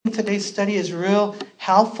today's study is real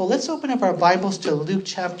helpful. Let's open up our Bibles to Luke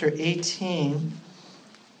chapter 18.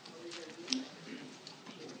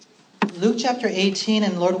 Luke chapter 18,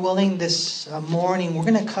 and Lord willing, this morning, we're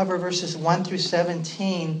going to cover verses 1 through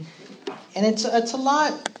 17. And it's a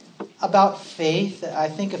lot about faith. I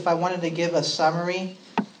think if I wanted to give a summary,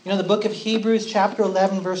 the book of Hebrews chapter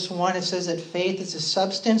 11, verse 1, it says that faith is the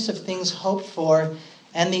substance of things hoped for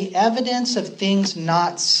and the evidence of things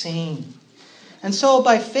not seen. And so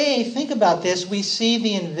by faith, think about this, we see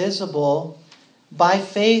the invisible. By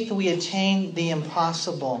faith, we attain the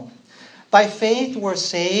impossible. By faith, we're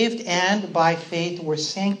saved, and by faith, we're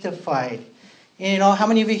sanctified. How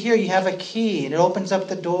many of you here, you have a key, and it opens up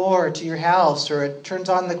the door to your house, or it turns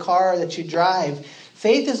on the car that you drive.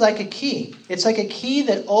 Faith is like a key. It's like a key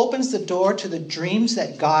that opens the door to the dreams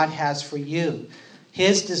that God has for you.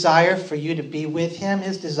 His desire for you to be with Him,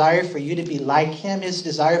 His desire for you to be like Him, His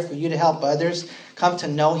desire for you to help others come to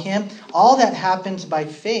know Him. All that happens by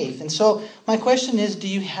faith. And so my question is, do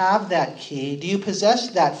you have that key? Do you possess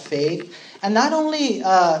that faith? And not only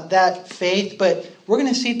that faith, but we're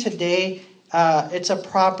going to see today it's a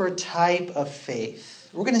proper type of faith.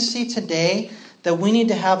 We're going to see today that we need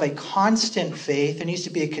to have a constant faith. There needs to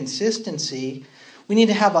be a consistency. We need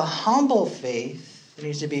to have a humble faith. There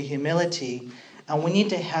needs to be a humility. And we need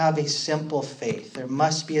to have a simple faith. There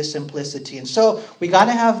must be a simplicity. And so we got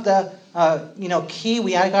to have the key.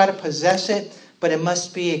 We got to possess it. But it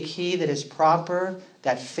must be a key that is proper,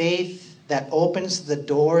 that faith that opens the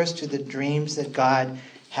doors to the dreams that God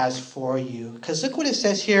has for you. Because look what it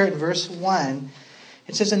says here in verse 1.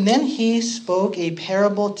 It says, "And then He spoke a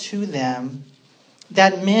parable to them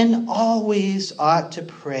that men always ought to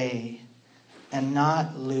pray and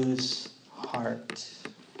not lose heart."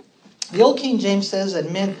 The Old King James says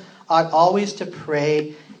that men ought always to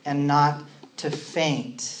pray and not to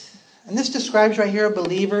faint. And this describes right here a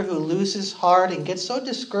believer who loses heart and gets so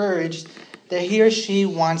discouraged that he or she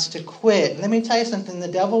wants to quit. And let me tell you something, the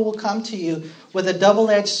devil will come to you with a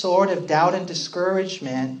double-edged sword of doubt and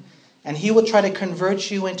discouragement, and he will try to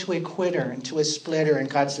convert you into a quitter, into a splitter. And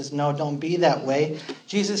God says, no, don't be that way.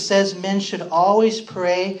 Jesus says men should always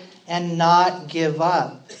pray and not give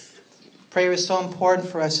up. Prayer is so important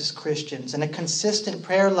for us as Christians, and a consistent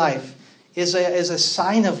prayer life is a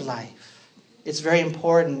sign of life. It's very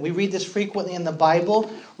important. We read this frequently in the Bible.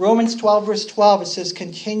 Romans 12, verse 12, it says,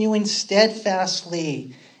 continuing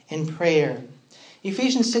steadfastly in prayer.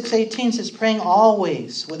 Ephesians 6:18 says, praying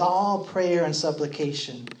always with all prayer and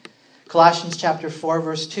supplication. Colossians chapter 4,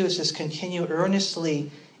 verse 2 says, continue earnestly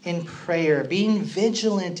in prayer, being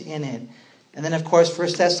vigilant in it. And then, of course,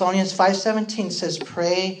 1 Thessalonians 5:17 says,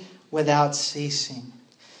 pray without ceasing.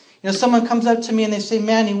 Someone comes up to me and they say,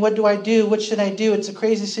 Manny, what do I do? What should I do? It's a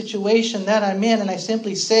crazy situation that I'm in. And I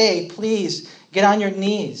simply say, please get on your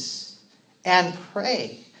knees and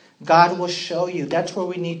pray. God will show you. That's where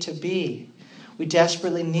we need to be. We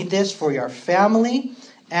desperately need this for our family,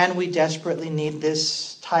 and we desperately need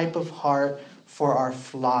this type of heart for our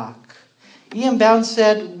flock. E.M. Bounds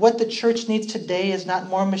said, what the church needs today is not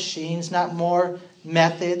more machines, not more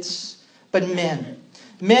methods, but men.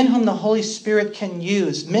 Men whom the Holy Spirit can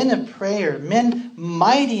use. Men of prayer. Men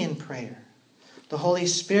mighty in prayer. The Holy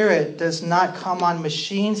Spirit does not come on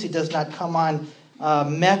machines. He does not come on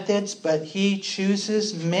methods. But He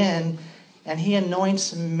chooses men and He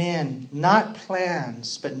anoints men. Not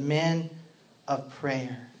plans, but men of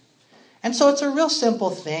prayer. And so it's a real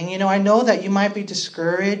simple thing. I know that you might be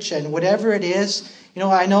discouraged, and whatever it is,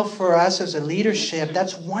 I know for us as a leadership,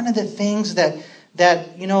 that's one of the things that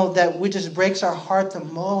we just breaks our heart the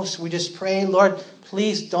most. We just pray, Lord,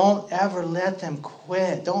 please don't ever let them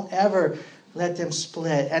quit. Don't ever let them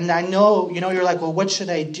split. And I know, you're like, well, what should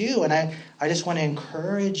I do? And I just want to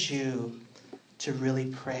encourage you to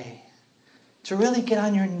really pray. To really get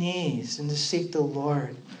on your knees and to seek the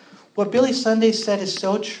Lord. What Billy Sunday said is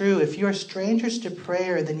so true. If you are strangers to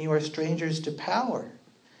prayer, then you are strangers to power.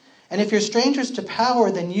 And if you're strangers to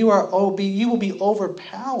power, then you will be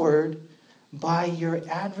overpowered by your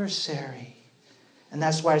adversary. And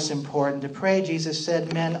that's why it's important to pray. Jesus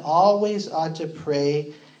said men always ought to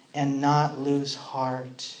pray and not lose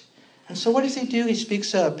heart. And so what does He do? He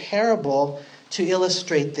speaks a parable to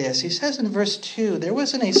illustrate this. He says in verse 2, there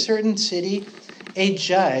was in a certain city a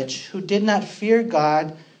judge who did not fear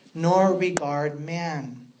God nor regard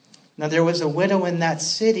man. Now there was a widow in that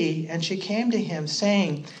city, and she came to him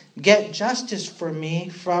saying, get justice for me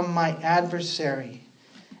from my adversary.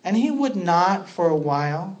 And he would not for a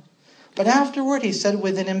while. But afterward he said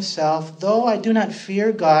within himself, though I do not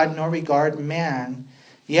fear God nor regard man,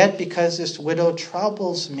 yet because this widow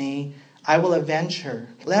troubles me, I will avenge her,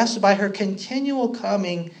 lest by her continual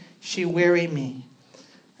coming she weary me.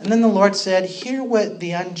 And then the Lord said, hear what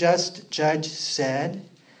the unjust judge said.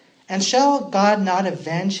 And shall God not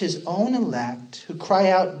avenge his own elect, who cry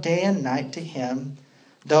out day and night to him,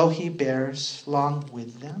 though he bears long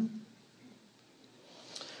with them?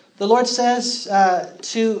 The Lord says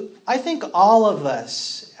to, I think, all of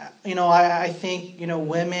us, I think,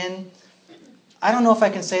 women, I don't know if I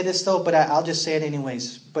can say this though, but I'll just say it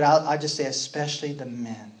anyways. But I'll just say especially the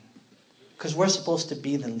men. Because we're supposed to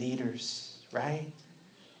be the leaders, right?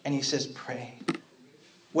 And he says, pray.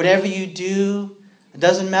 Whatever you do, it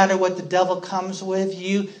doesn't matter what the devil comes with.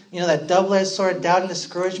 That double-edged sword, doubt and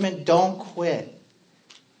discouragement, don't quit.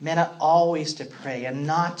 Men are always to pray and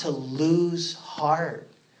not to lose heart.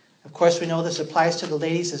 Of course, we know this applies to the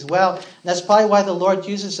ladies as well. And that's probably why the Lord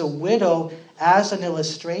uses a widow as an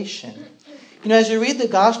illustration. As you read the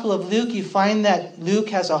Gospel of Luke, you find that Luke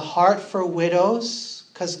has a heart for widows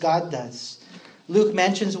because God does. Luke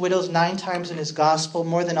mentions widows 9 times in his Gospel,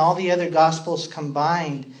 more than all the other Gospels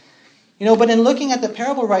combined. But in looking at the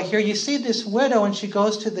parable right here, you see this widow and she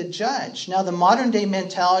goes to the judge. Now, the modern day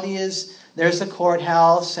mentality is there's a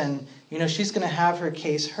courthouse and, she's going to have her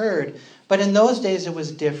case heard. But in those days, it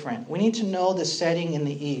was different. We need to know the setting in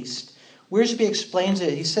the East. Wiersbe explains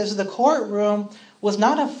it. He says the courtroom was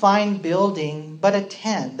not a fine building, but a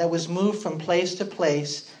tent that was moved from place to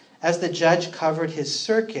place as the judge covered his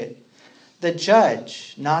circuit. The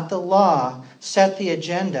judge, not the law, set the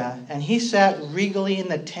agenda, and he sat regally in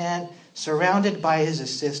the tent, surrounded by his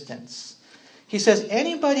assistants. He says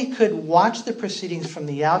anybody could watch the proceedings from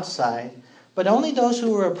the outside, but only those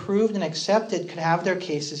who were approved and accepted could have their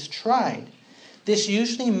cases tried. This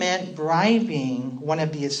usually meant bribing one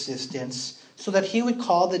of the assistants so that he would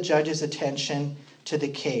call the judge's attention to the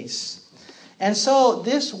case. And so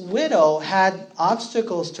this widow had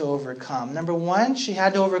obstacles to overcome. Number one, she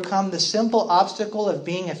had to overcome the simple obstacle of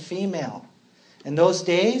being a female. In those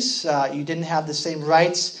days, you didn't have the same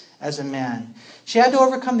rights as a man. She had to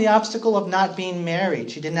overcome the obstacle of not being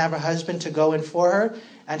married. She didn't have a husband to go in for her.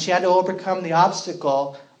 And she had to overcome the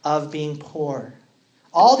obstacle of being poor.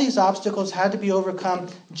 All these obstacles had to be overcome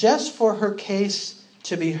just for her case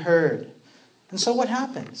to be heard. And so what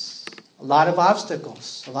happens? A lot of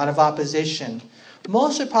obstacles, a lot of opposition.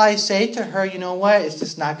 Most would probably say to her, you know what, it's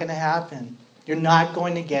just not going to happen. You're not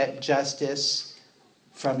going to get justice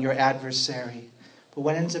from your adversary. But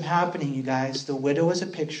what ends up happening, you guys, the widow is a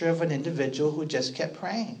picture of an individual who just kept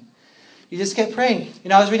praying. You just kept praying.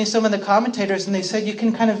 I was reading some of the commentators and they said you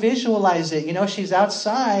can kind of visualize it. She's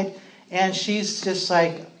outside and she's just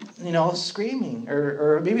like, screaming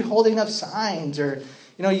or maybe holding up signs or,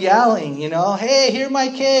 yelling, hey, hear my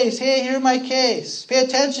case. Hey, hear my case. Pay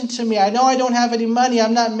attention to me. I know I don't have any money.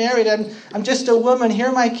 I'm not married. I'm just a woman.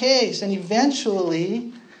 Hear my case. And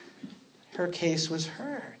eventually her case was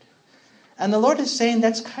heard. And the Lord is saying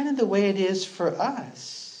that's kind of the way it is for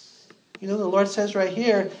us. The Lord says right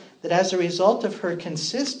here that as a result of her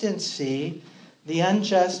consistency, the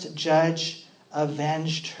unjust judge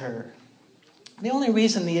avenged her. The only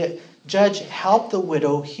reason the judge helped the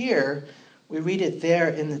widow here, we read it there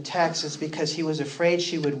in the text, is because he was afraid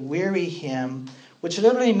she would weary him, which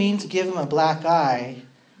literally means give him a black eye,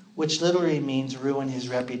 which literally means ruin his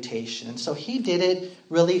reputation. And so he did it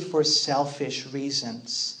really for selfish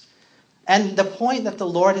reasons. And the point that the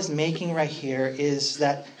Lord is making right here is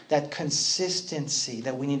that consistency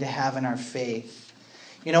that we need to have in our faith.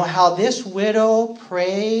 How this widow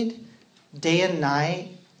prayed day and night,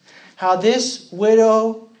 how this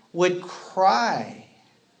widow would cry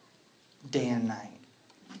day and night.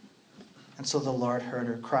 And so the Lord heard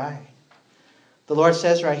her cry. The Lord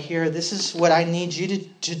says right here, this is what I need you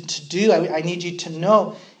to do. I need you to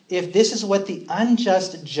know. If this is what the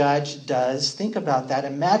unjust judge does, think about that.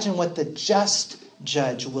 Imagine what the just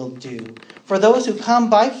judge will do. For those who come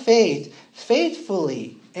by faith,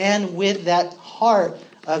 faithfully, and with that heart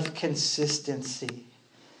of consistency.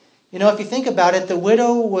 If you think about it, the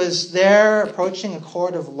widow was there approaching a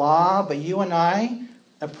court of law, but you and I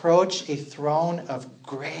approach a throne of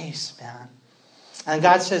grace, man. And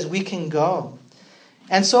God says we can go.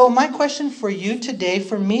 And so my question for you today,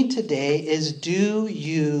 for me today, is do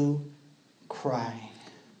you cry?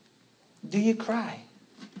 Do you cry?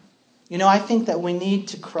 I think that we need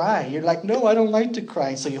to cry. You're like, no, I don't like to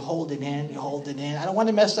cry. So you hold it in, I don't want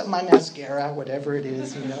to mess up my mascara, whatever it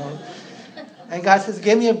is, And God says,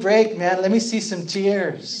 give me a break, man. Let me see some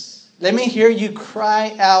tears. Let me hear you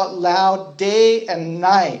cry out loud day and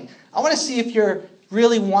night. I want to see if you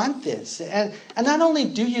really want this. And not only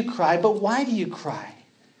do you cry, but why do you cry?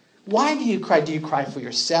 Why do you cry? Do you cry for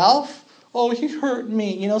yourself? Oh, he hurt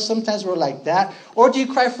me. Sometimes we're like that. Or do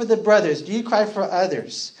you cry for the brothers? Do you cry for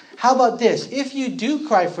others? How about this? If you do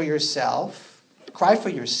cry for yourself, cry for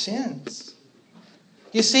your sins.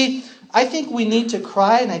 You see, I think we need to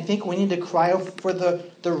cry, and I think we need to cry for the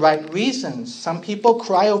right reasons. Some people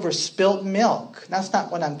cry over spilt milk. That's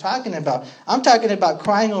not what I'm talking about. I'm talking about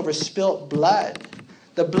crying over spilt blood.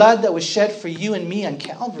 The blood that was shed for you and me on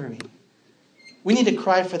Calvary. We need to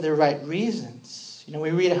cry for the right reasons.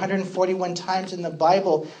 We read 141 times in the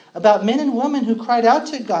Bible about men and women who cried out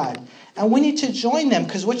to God. And we need to join them,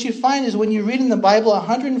 because what you find is when you read in the Bible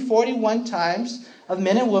 141 times of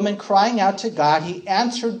men and women crying out to God, He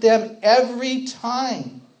answered them every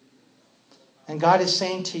time. And God is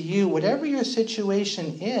saying to you, whatever your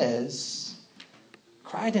situation is,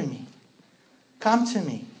 cry to me. Come to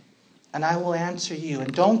me, and I will answer you.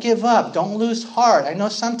 And don't give up. Don't lose heart. I know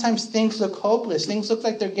sometimes things look hopeless. Things look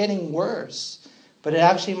like they're getting worse. But it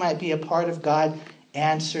actually might be a part of God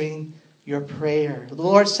answering your prayer. The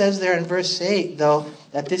Lord says there in verse 8, though,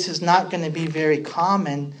 that this is not going to be very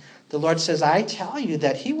common. The Lord says, I tell you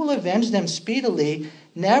that He will avenge them speedily.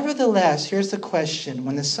 Nevertheless, here's the question.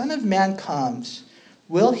 When the Son of Man comes,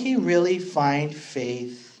 will He really find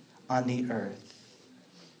faith on the earth?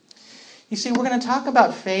 You see, we're going to talk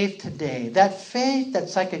about faith today. That faith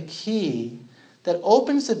that's like a key that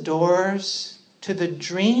opens the doors to the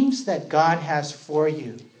dreams that God has for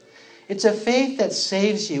you. It's a faith that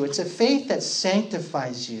saves you. It's a faith that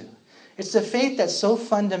sanctifies you. It's a faith that's so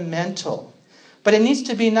fundamental. But it needs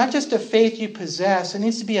to be not just a faith you possess, it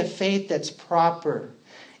needs to be a faith that's proper.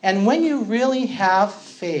 And when you really have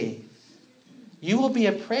faith, you will be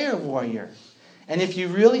a prayer warrior. And if you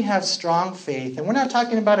really have strong faith, and we're not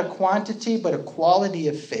talking about a quantity, but a quality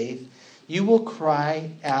of faith, you will cry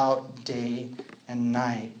out day and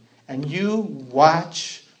night. And you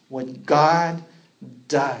watch what God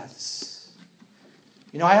does.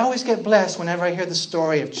 I always get blessed whenever I hear the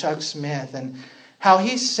story of Chuck Smith and how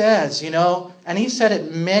he says, and he said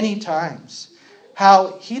it many times,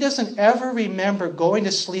 how he doesn't ever remember going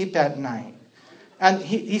to sleep at night. And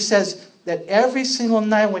he says that every single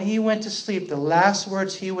night when he went to sleep, the last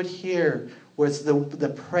words he would hear was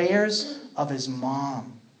the prayers of his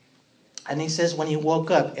mom. And he says when he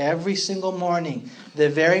woke up every single morning, the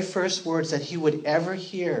very first words that he would ever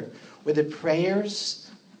hear were the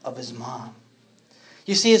prayers of his mom.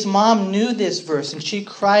 You see, his mom knew this verse, and she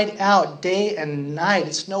cried out day and night.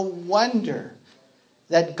 It's no wonder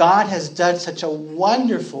that God has done such a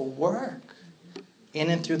wonderful work in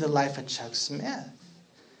and through the life of Chuck Smith.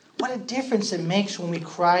 What a difference it makes when we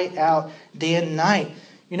cry out day and night.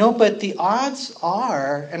 But the odds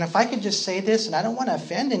are, and if I could just say this, and I don't want to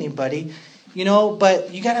offend anybody,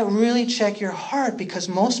 but you got to really check your heart, because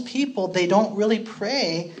most people, they don't really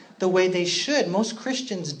pray the way they should. Most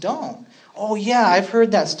Christians don't. Oh yeah, I've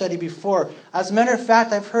heard that study before. As a matter of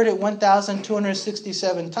fact, I've heard it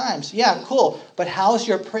 1,267 times. Yeah, cool. But how's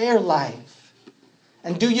your prayer life?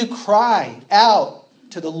 And do you cry out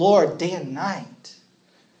to the Lord day and night?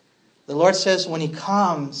 The Lord says when He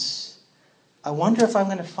comes, I wonder if I'm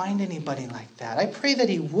going to find anybody like that. I pray that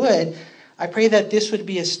He would. I pray that this would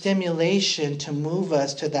be a stimulation to move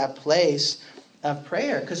us to that place of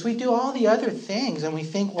prayer. Because we do all the other things and we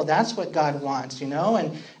think, well, that's what God wants,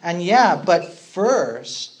 And yeah, but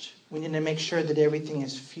first, we need to make sure that everything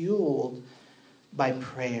is fueled by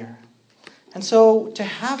prayer. And so to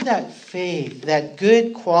have that faith, that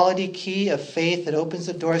good quality key of faith that opens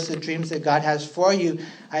the doors to the dreams that God has for you,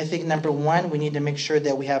 I think number one, we need to make sure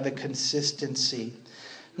that we have a consistency.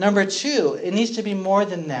 Number two, it needs to be more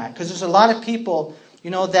than that. Because there's a lot of people,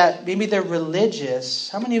 that maybe they're religious.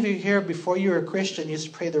 How many of you here, before you were a Christian, used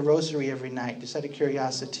to pray the rosary every night, just out of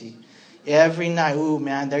curiosity? Every night, ooh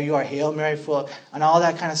man, there you are, Hail Mary full, and all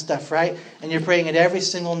that kind of stuff, right? And you're praying it every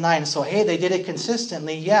single night. And so, hey, they did it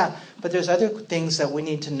consistently, yeah. But there's other things that we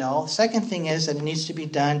need to know. Second thing is that it needs to be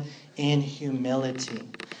done in humility.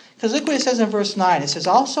 Because look what it says in verse 9. It says,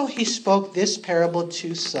 also He spoke this parable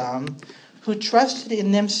to some who trusted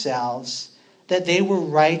in themselves that they were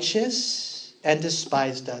righteous and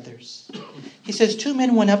despised others. He says, 2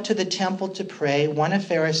 men went up to the temple to pray, one a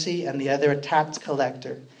Pharisee and the other a tax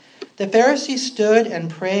collector. The Pharisee stood and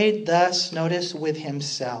prayed thus, notice, with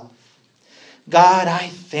himself. God, I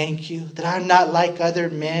thank you that I'm not like other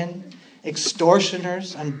men,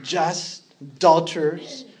 extortioners, unjust,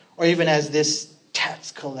 adulterers, or even as this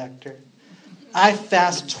tax collector. I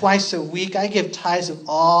fast twice a week. I give tithes of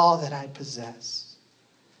all that I possess.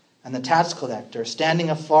 And the tax collector,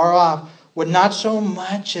 standing afar off, would not so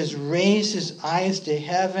much as raise his eyes to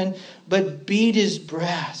heaven, but beat his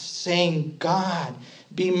breast, saying, God,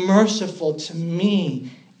 be merciful to me,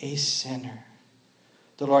 a sinner.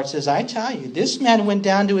 The Lord says, I tell you, this man went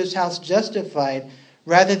down to his house justified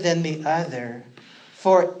rather than the other.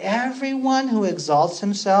 For everyone who exalts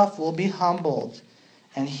himself will be humbled,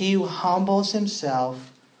 and he who humbles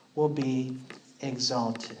himself will be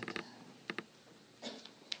exalted.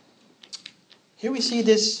 Here we see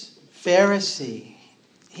this Pharisee.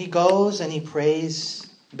 He goes and he prays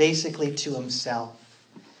basically to himself.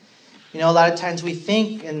 You know, a lot of times we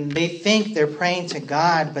think, and they think they're praying to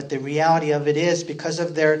God, but the reality of it is because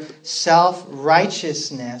of their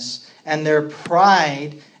self-righteousness and their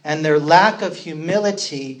pride and their lack of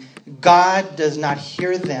humility, God does not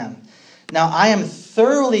hear them. Now, I am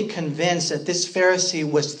thoroughly convinced that this Pharisee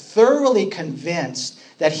was thoroughly convinced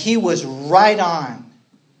that he was right on,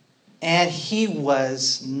 and he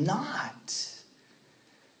was not.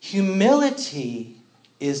 Humility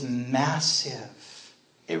is massive.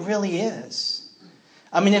 It really is.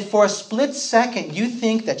 I mean, if for a split second you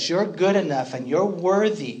think that you're good enough and you're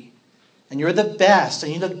worthy and you're the best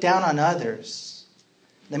and you look down on others,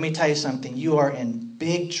 let me tell you something. You are in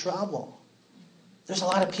big trouble. There's a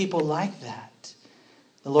lot of people like that.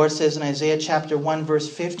 The Lord says in Isaiah chapter 1, verse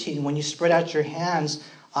 15, when you spread out your hands,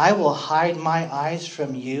 I will hide my eyes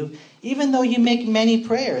from you. Even though you make many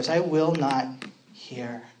prayers, I will not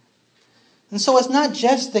hear. And so it's not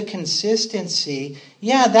just the consistency.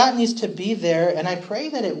 Yeah, that needs to be there, and I pray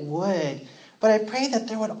that it would. But I pray that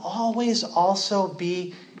there would always also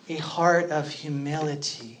be a heart of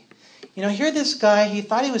humility. You know, here this guy, he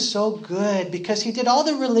thought he was so good because he did all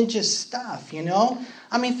the religious stuff, you know.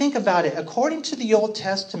 I mean, think about it. According to the Old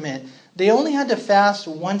Testament, they only had to fast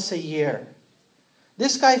once a year.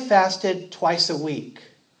 This guy fasted twice a week.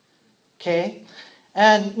 Okay?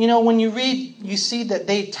 And, you know, when you read, you see that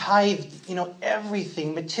they tithed, you know,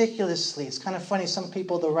 everything meticulously. It's kind of funny. Some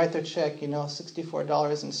people, they'll write their check, you know,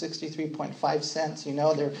 $64.63.5. You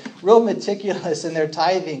know, they're real meticulous in their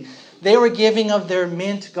tithing. They were giving of their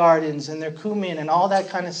mint gardens and their cumin and all that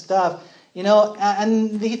kind of stuff. You know,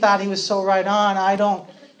 and he thought he was so right on. I don't,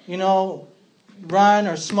 you know, run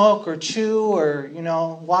or smoke or chew or, you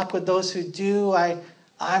know, walk with those who do.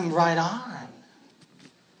 I'm right on.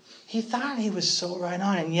 He thought he was so right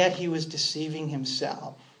on, and yet he was deceiving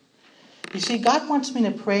himself. You see, God wants me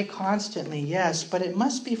to pray constantly, yes, but it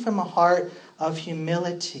must be from a heart of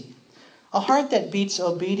humility. A heart that beats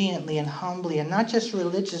obediently and humbly, and not just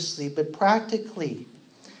religiously, but practically.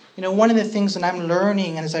 You know, one of the things that I'm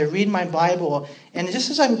learning, and as I read my Bible, and just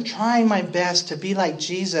as I'm trying my best to be like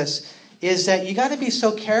Jesus, is that you got to be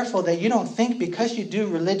so careful that you don't think because you do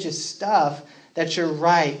religious stuff that you're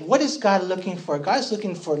right. What is God looking for? God's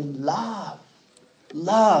looking for love.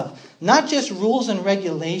 Love. Not just rules and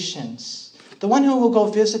regulations. The one who will go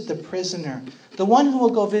visit the prisoner. The one who will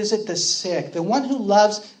go visit the sick. The one who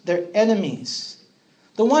loves their enemies.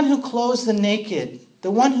 The one who clothes the naked.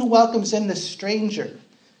 The one who welcomes in the stranger.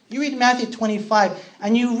 You read Matthew 25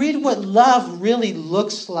 and you read what love really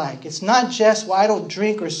looks like. It's not just, well, I don't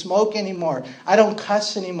drink or smoke anymore. I don't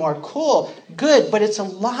cuss anymore. Cool, good, but it's a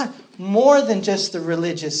lot more than just the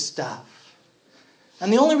religious stuff.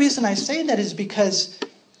 And the only reason I say that is because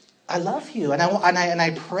I love you. And I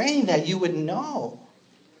pray that you would know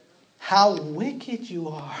how wicked you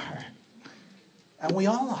are. And we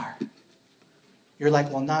all are. You're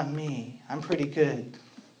like, well, not me. I'm pretty good.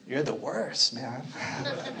 You're the worst, man.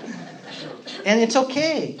 And it's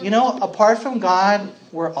okay. You know, apart from God,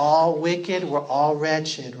 we're all wicked. We're all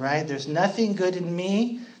wretched, right? There's nothing good in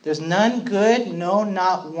me. There's none good. No,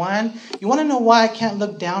 not one. You want to know why I can't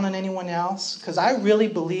look down on anyone else? Because I really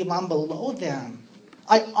believe I'm below them.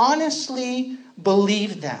 I honestly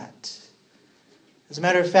believe that. As a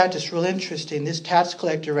matter of fact, it's real interesting. This tax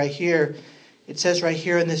collector right here, it says right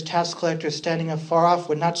here, in this tax collector standing afar off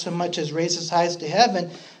would not so much as raise his eyes to heaven,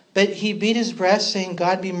 but he beat his breast saying,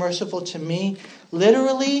 God be merciful to me.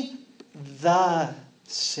 Literally, the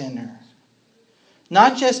sinner.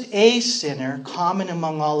 Not just a sinner, common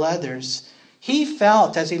among all others. He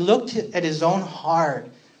felt, as he looked at his own heart,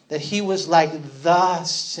 that he was like the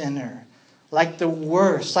sinner. Like the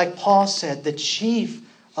worst. Like Paul said, the chief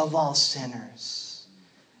of all sinners.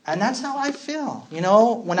 And that's how I feel, you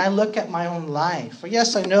know, when I look at my own life.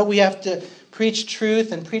 Yes, I know we have to preach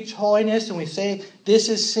truth and preach holiness, and we say this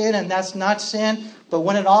is sin and that's not sin. But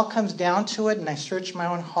when it all comes down to it and I search my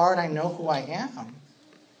own heart, I know who I am.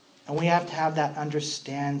 And we have to have that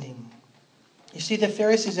understanding. You see, the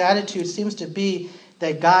Pharisee's attitude seems to be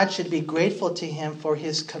that God should be grateful to him for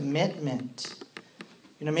his commitment.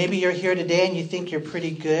 You know, maybe you're here today and you think you're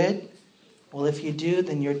pretty good. Well, if you do,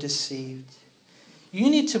 then you're deceived. You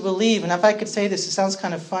need to believe, and if I could say this, it sounds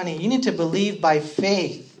kind of funny. You need to believe by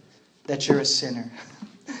faith that you're a sinner.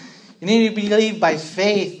 You need to believe by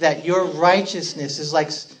faith that your righteousness is like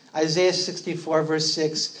Isaiah 64 verse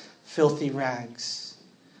 6, filthy rags.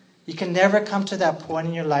 You can never come to that point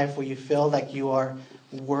in your life where you feel like you are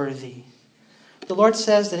worthy. The Lord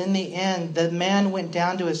says that in the end, the man went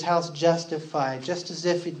down to his house justified, just as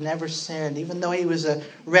if he'd never sinned. Even though he was a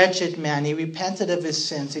wretched man, he repented of his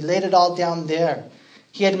sins. He laid it all down there.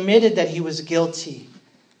 He admitted that he was guilty.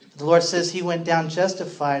 The Lord says he went down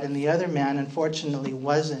justified, and the other man, unfortunately,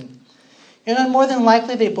 wasn't. More than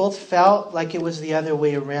likely, they both felt like it was the other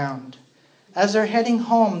way around. As they're heading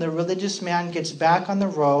home, the religious man gets back on the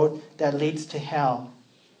road that leads to hell.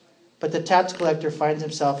 But the tax collector finds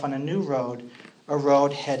himself on a new road, a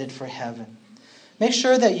road headed for heaven. Make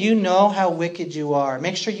sure that you know how wicked you are.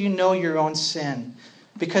 Make sure you know your own sin.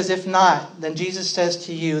 Because if not, then Jesus says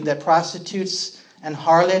to you that prostitutes and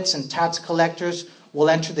harlots and tax collectors will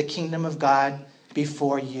enter the kingdom of God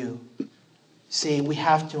before you. See, we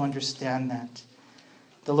have to understand that.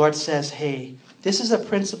 The Lord says, hey, this is a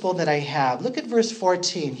principle that I have. Look at verse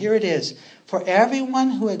 14. Here it is. For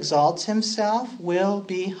everyone who exalts himself will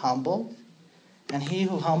be humbled, and he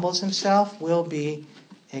who humbles himself will be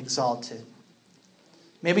exalted.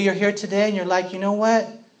 Maybe you're here today and you're like, you know what?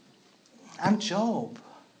 I'm Job.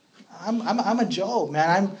 I'm a Job, man.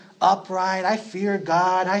 I'm upright. I fear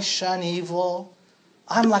God. I shun evil.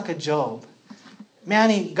 I'm like a Job.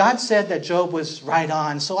 Manny, God said that Job was right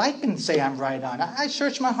on, so I can say I'm right on. I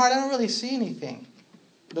search my heart. I don't really see anything.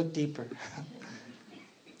 Look deeper.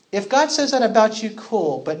 If God says that about you,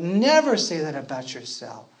 cool, but never say that about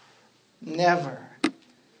yourself. Never.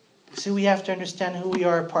 See, we have to understand who we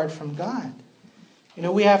are apart from God.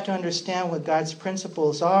 We have to understand what God's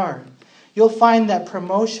principles are. You'll find that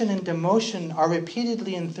promotion and demotion are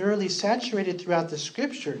repeatedly and thoroughly saturated throughout the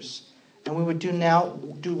Scriptures, and we would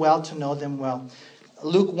do well to know them well.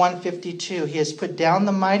 Luke 1:52, he has put down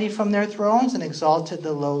the mighty from their thrones and exalted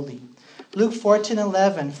the lowly. Luke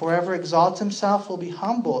 14:11, for whoever exalts himself will be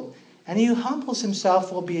humbled, and he who humbles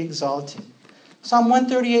himself will be exalted. Psalm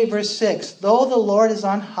 138 verse 6, though the Lord is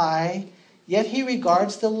on high, yet he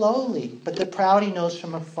regards the lowly, but the proud he knows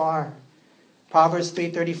from afar. Proverbs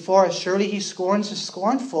 3:34, surely he scorns the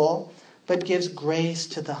scornful, but gives grace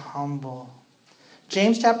to the humble.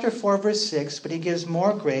 James chapter 4 verse 6, but he gives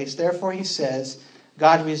more grace, therefore he says,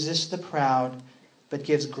 God resists the proud, but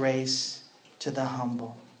gives grace to the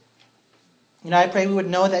humble. I pray we would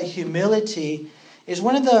know that humility is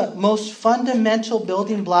one of the most fundamental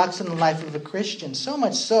building blocks in the life of a Christian. So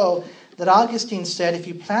much so that Augustine said, if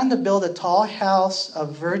you plan to build a tall house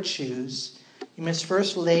of virtues, you must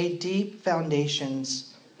first lay deep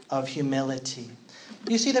foundations of humility.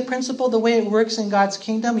 You see the principle, the way it works in God's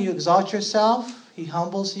kingdom? You exalt yourself, he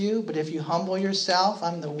humbles you. But if you humble yourself,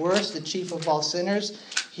 I'm the worst, the chief of all sinners,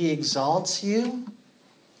 he exalts you.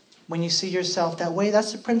 When you see yourself that way,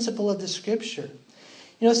 that's the principle of the Scripture.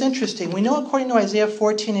 It's interesting. We know according to Isaiah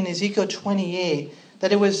 14 and Ezekiel 28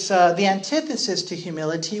 that it was the antithesis to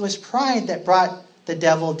humility. It was pride that brought the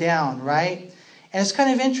devil down, right? And it's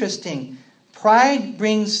kind of interesting. Pride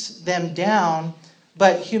brings them down,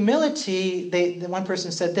 but humility, the one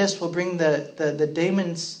person said this, will bring the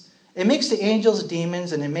demons. It makes the angels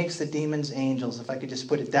demons, and it makes the demons angels, if I could just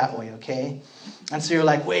put it that way, okay? And so you're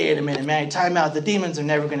like, wait a minute, man, time out. The demons are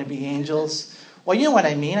never going to be angels. Well, you know what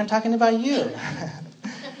I mean. I'm talking about you.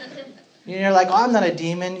 You're like, oh, I'm not a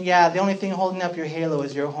demon. Yeah, the only thing holding up your halo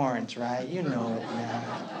is your horns, right? You know it, man.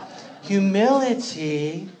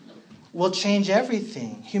 Humility will change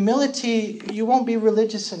everything. Humility, you won't be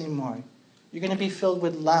religious anymore. You're going to be filled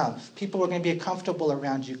with love. People are going to be comfortable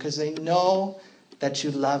around you because they know that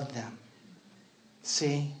you love them.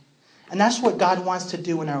 See? And that's what God wants to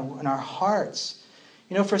do in our hearts.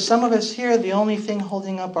 For some of us here, the only thing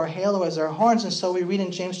holding up our halo is our horns. And so we read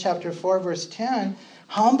in James chapter 4, verse 10,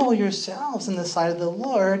 humble yourselves in the sight of the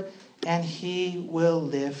Lord, and he will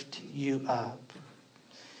lift you up.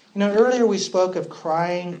 Earlier we spoke of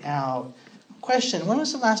crying out. Question, when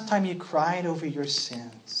was the last time you cried over your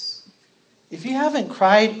sins? If you haven't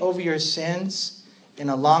cried over your sins in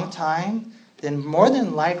a long time, then more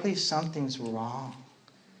than likely something's wrong.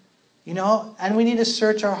 And we need to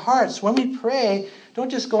search our hearts. When we pray, don't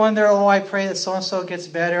just go in there, I pray that so-and-so gets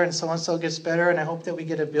better and so-and-so gets better and I hope that we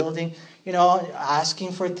get a building,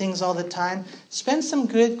 asking for things all the time. Spend some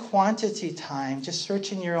good quantity time just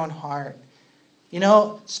searching your own heart.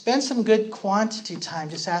 Spend some good quantity time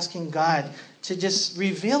just asking God to just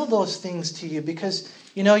reveal those things to you because,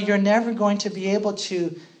 you're never going to be able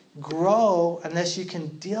to grow unless you can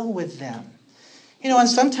deal with them. And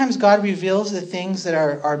sometimes God reveals the things that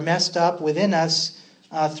are messed up within us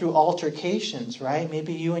through altercations, right?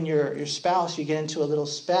 Maybe you and your spouse, you get into a little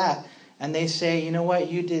spat, and they say, you know what,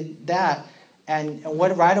 you did that. And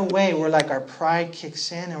what right away, we're like, our pride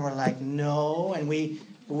kicks in, and we're like, no. And we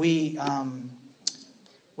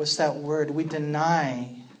what's that word? We deny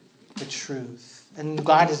the truth. And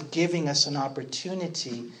God is giving us an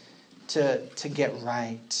opportunity to get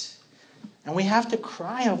right. And we have to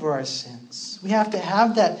cry over our sins. We have to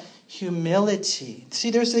have that humility.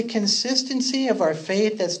 See, there's a consistency of our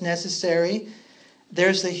faith that's necessary.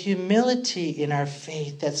 There's the humility in our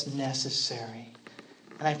faith that's necessary.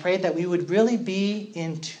 And I pray that we would really be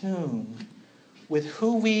in tune with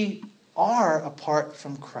who we are apart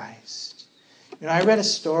from Christ. You know, I read a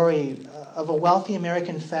story of a wealthy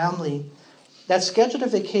American family that scheduled a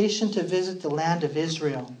vacation to visit the land of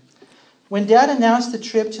Israel. When Dad announced the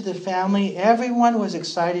trip to the family, everyone was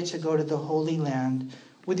excited to go to the Holy Land,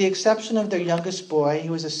 with the exception of their youngest boy. He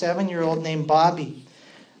was a 7-year-old named Bobby.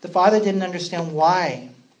 The father didn't understand why.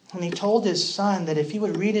 And he told his son that if he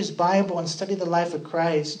would read his Bible and study the life of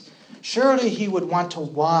Christ, surely he would want to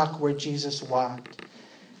walk where Jesus walked.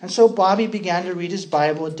 And so Bobby began to read his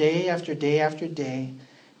Bible day after day after day,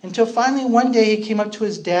 until finally one day he came up to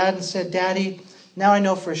his dad and said, "Daddy, now I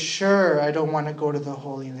know for sure I don't want to go to the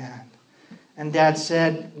Holy Land." And Dad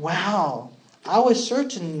said, "Wow, I was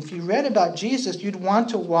certain if you read about Jesus, you'd want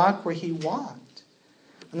to walk where he walked."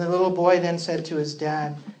 And the little boy then said to his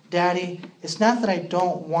dad, "Daddy, it's not that I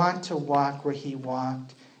don't want to walk where he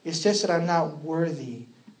walked. It's just that I'm not worthy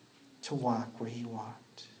to walk where he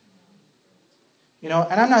walked." You know,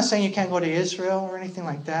 and I'm not saying you can't go to Israel or anything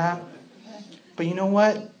like that. But you know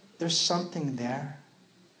what? There's something there.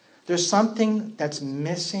 There's something that's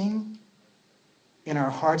missing in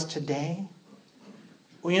our hearts today.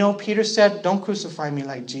 Well, you know, Peter said, "Don't crucify me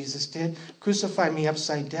like Jesus did. Crucify me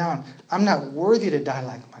upside down. I'm not worthy to die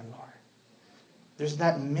like my Lord." There's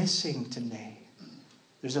that missing today.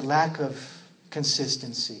 There's a lack of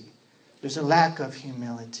consistency. There's a lack of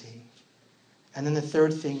humility. And then the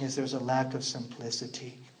third thing is there's a lack of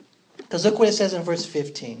simplicity. Because look what it says in verse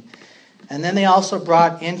 15. "And then they also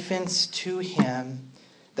brought infants to him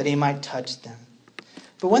that he might touch them.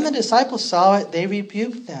 But when the disciples saw it, they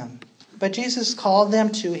rebuked them. But Jesus called them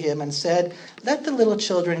to him and said, 'Let the little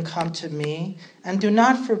children come to me, and do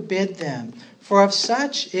not forbid them, for of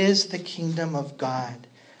such is the kingdom of God.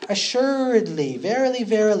 Assuredly, verily,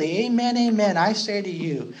 verily, amen, amen, I say to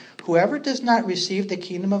you, whoever does not receive the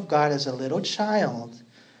kingdom of God as a little child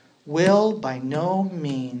will by no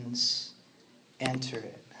means enter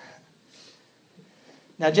it.'"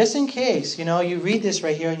 Now, just in case, you know, you read this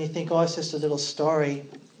right here and you think, oh, it's just a little story.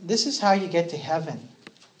 This is how you get to heaven.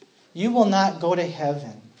 You will not go to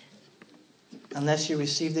heaven unless you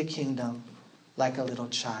receive the kingdom like a little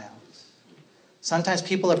child. Sometimes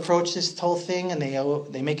people approach this whole thing and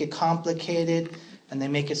they make it complicated and they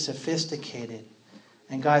make it sophisticated.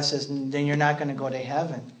 And God says, then you're not going to go to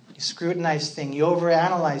heaven. You scrutinize things. You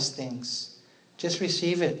overanalyze things. Just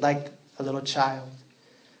receive it like a little child.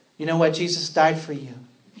 You know what? Jesus died for you.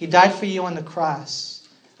 He died for you on the cross.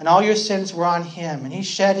 And all your sins were on him. And he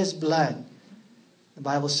shed his blood. The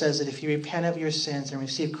Bible says that if you repent of your sins and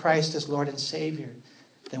receive Christ as Lord and Savior,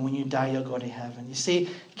 then when you die, you'll go to heaven. You see,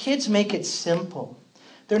 kids make it simple.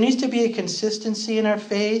 There needs to be a consistency in our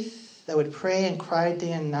faith that would pray and cry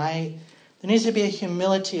day and night. There needs to be a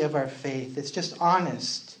humility of our faith. It's just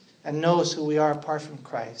honest and knows who we are apart from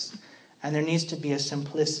Christ. And there needs to be a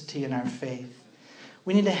simplicity in our faith.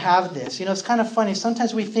 We need to have this. You know, it's kind of funny.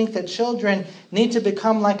 Sometimes we think that children need to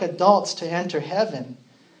become like adults to enter heaven.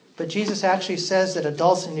 But Jesus actually says that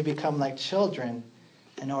adults need to become like children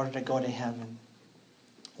in order to go to heaven.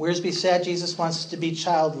 Wiersbe said Jesus wants us to be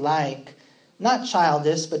childlike. Not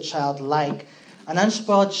childish, but childlike. An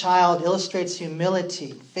unspoiled child illustrates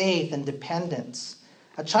humility, faith, and dependence.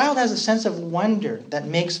 A child has a sense of wonder that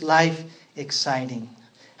makes life exciting.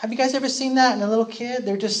 Have you guys ever seen that in a little kid?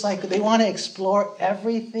 They're just like, they want to explore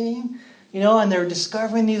everything, you know, and they're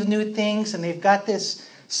discovering these new things, and they've got this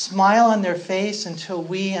smile on their face until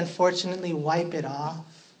we, unfortunately, wipe it off.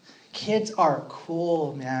 Kids are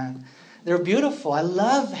cool, man. They're beautiful. I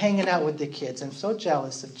love hanging out with the kids. I'm so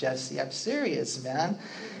jealous of Jesse. I'm serious, man.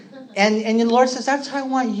 And the Lord says, that's how I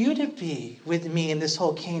want you to be with me in this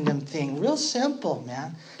whole kingdom thing. Real simple,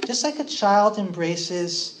 man. Just like a child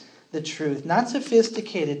embraces the truth. Not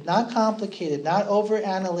sophisticated, not complicated, not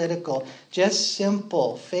over-analytical. Just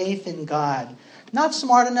simple faith in God. Not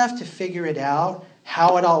smart enough to figure it out,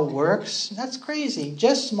 how it all works. That's crazy.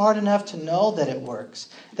 Just smart enough to know that it works.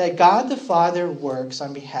 That God the Father works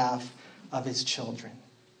on behalf of his children.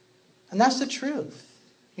 And that's the truth.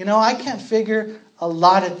 You know, I can't figure a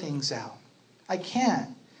lot of things out. I can't.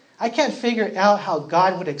 I can't figure out how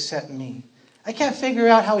God would accept me. I can't figure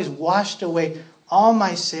out how he's washed away all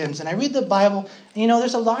my sins. And I read the Bible, and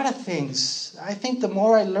there's a lot of things. I think the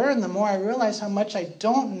more I learn, the more I realize how much I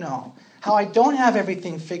don't know. How I don't have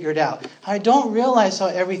everything figured out. How I don't realize how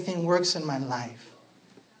everything works in my life.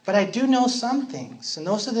 But I do know some things, and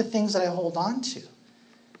those are the things that I hold on to.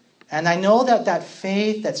 And I know that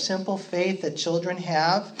faith, that simple faith that children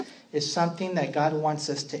have, is something that God wants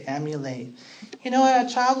us to emulate. A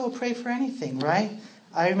child will pray for anything, right?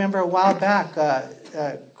 I remember a while back,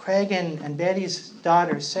 Craig and Betty's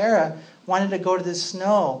daughter, Sarah, wanted to go to the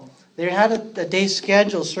snow. They had a day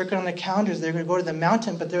schedule circled on the calendars. They were going to go to the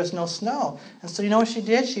mountain, but there was no snow. And so you know what she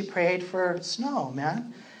did? She prayed for snow,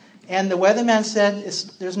 man. And the weatherman said,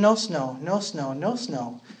 there's no snow, no snow, no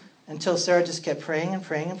snow. Until Sarah just kept praying and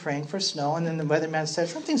praying and praying for snow. And then the weatherman said,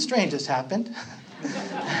 something strange has happened.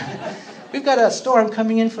 We've got a storm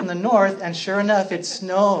coming in from the north, and sure enough, it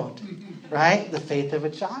snowed. Right? The faith of a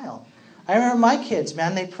child. I remember my kids,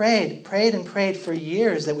 man, they prayed and prayed for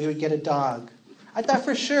years that we would get a dog. I thought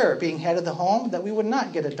for sure, being head of the home, that we would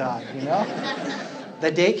not get a dog,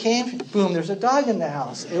 The day came, boom, there's a dog in the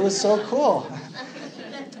house. It was so cool.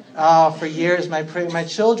 For years, my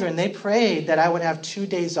children, they prayed that I would have 2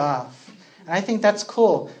 days off. And I think that's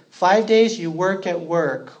cool. 5 days you work at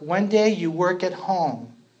work. 1 day you work at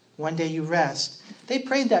home. 1 day you rest. They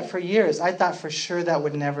prayed that for years. I thought for sure that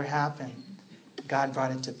would never happen. God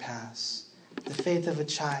brought it to pass. The faith of a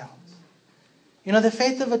child. The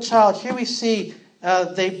faith of a child. Here we see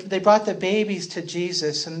they brought the babies to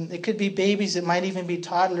Jesus. And it could be babies. It might even be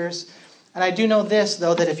toddlers. And I do know this,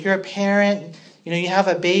 though, that if you're a parent, you have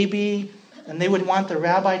a baby, and they would want the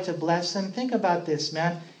rabbi to bless them. Think about this,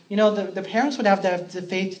 man. The parents would have to have the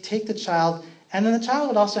faith to take the child, and then the child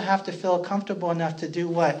would also have to feel comfortable enough to do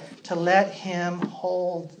what? To let him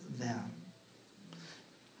hold them.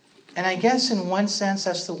 And I guess in one sense,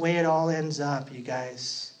 that's the way it all ends up, you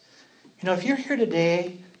guys. If you're here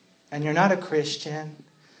today and you're not a Christian,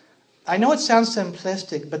 I know it sounds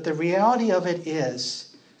simplistic, but the reality of it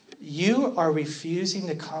is you are refusing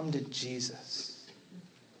to come to Jesus.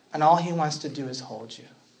 And all he wants to do is hold you.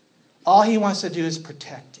 All he wants to do is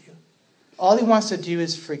protect you. All he wants to do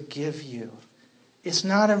is forgive you. It's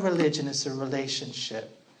not a religion, it's a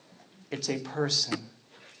relationship. It's a person.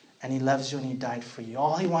 And he loves you and he died for you.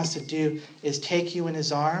 All he wants to do is take you in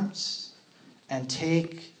his arms and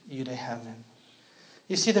take you to heaven.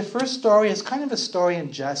 You see, the first story is kind of a story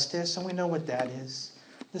in justice, and we know what that is.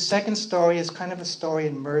 The second story is kind of a story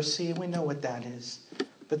in mercy, and we know what that is.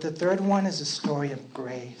 But the third one is a story of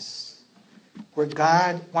grace, where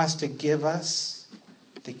God wants to give us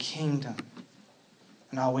the kingdom.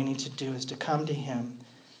 And all we need to do is to come to him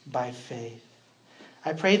by faith.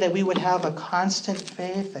 I pray that we would have a constant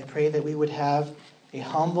faith. I pray that we would have a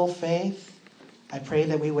humble faith. I pray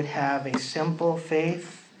that we would have a simple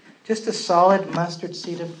faith, just a solid mustard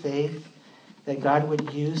seed of faith that God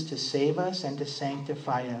would use to save us and to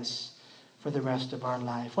sanctify us for the rest of our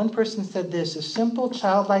life. One person said this: a simple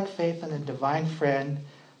childlike faith in a divine friend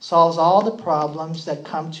solves all the problems that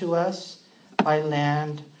come to us by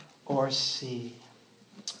land or sea.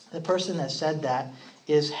 The person that said that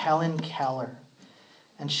is Helen Keller.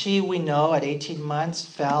 And she, we know, at 18 months,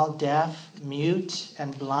 fell deaf, mute,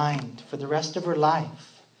 and blind for the rest of her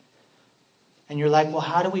life. And you're like, well,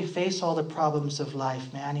 how do we face all the problems of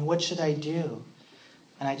life, Manny? What should I do?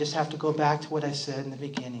 And I just have to go back to what I said in the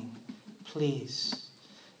beginning. Please,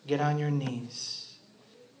 get on your knees.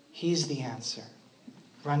 He's the answer.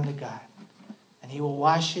 Run to God. And he will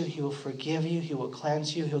wash you. He will forgive you. He will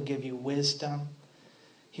cleanse you. He'll give you wisdom.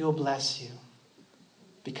 He will bless you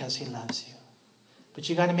because he loves you. But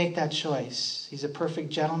you got to make that choice. He's a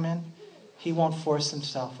perfect gentleman. He won't force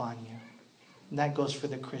himself on you. And that goes for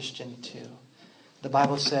the Christian too. The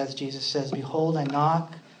Bible says, Jesus says, behold, I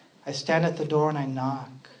knock. I stand at the door and I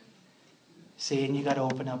knock. See, and you got to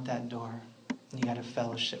open up that door. And you got to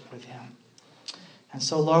fellowship with him. And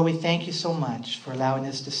so, Lord, we thank you so much for allowing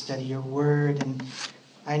us to study your word. And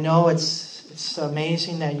I know it's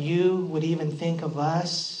amazing that you would even think of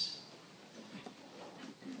us,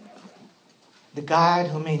 the God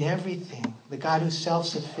who made everything, the God who's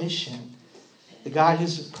self-sufficient, the God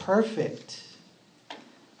who's perfect.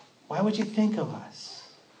 Why would you think of us?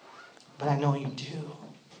 But I know you do.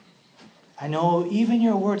 I know even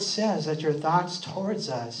your word says that your thoughts towards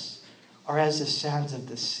us are as the sands of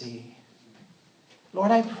the sea.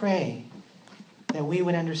 Lord, I pray that we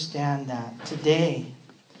would understand that today.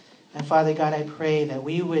 And Father God, I pray that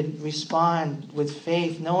we would respond with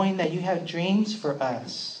faith, knowing that you have dreams for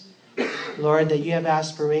us. Lord, that you have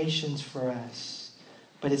aspirations for us.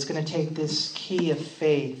 But it's going to take this key of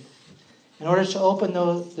faith in order to open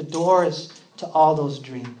the doors to all those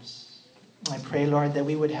dreams. I pray, Lord, that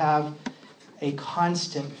we would have a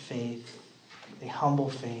constant faith, a humble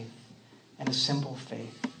faith, and a simple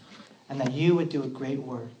faith. And that you would do a great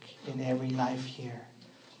work in every life here.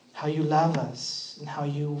 How you love us and how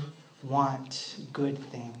you want good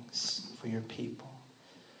things for your people.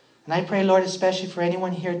 And I pray, Lord, especially for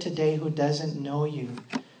anyone here today who doesn't know you,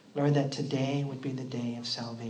 Lord, that today would be the day of salvation.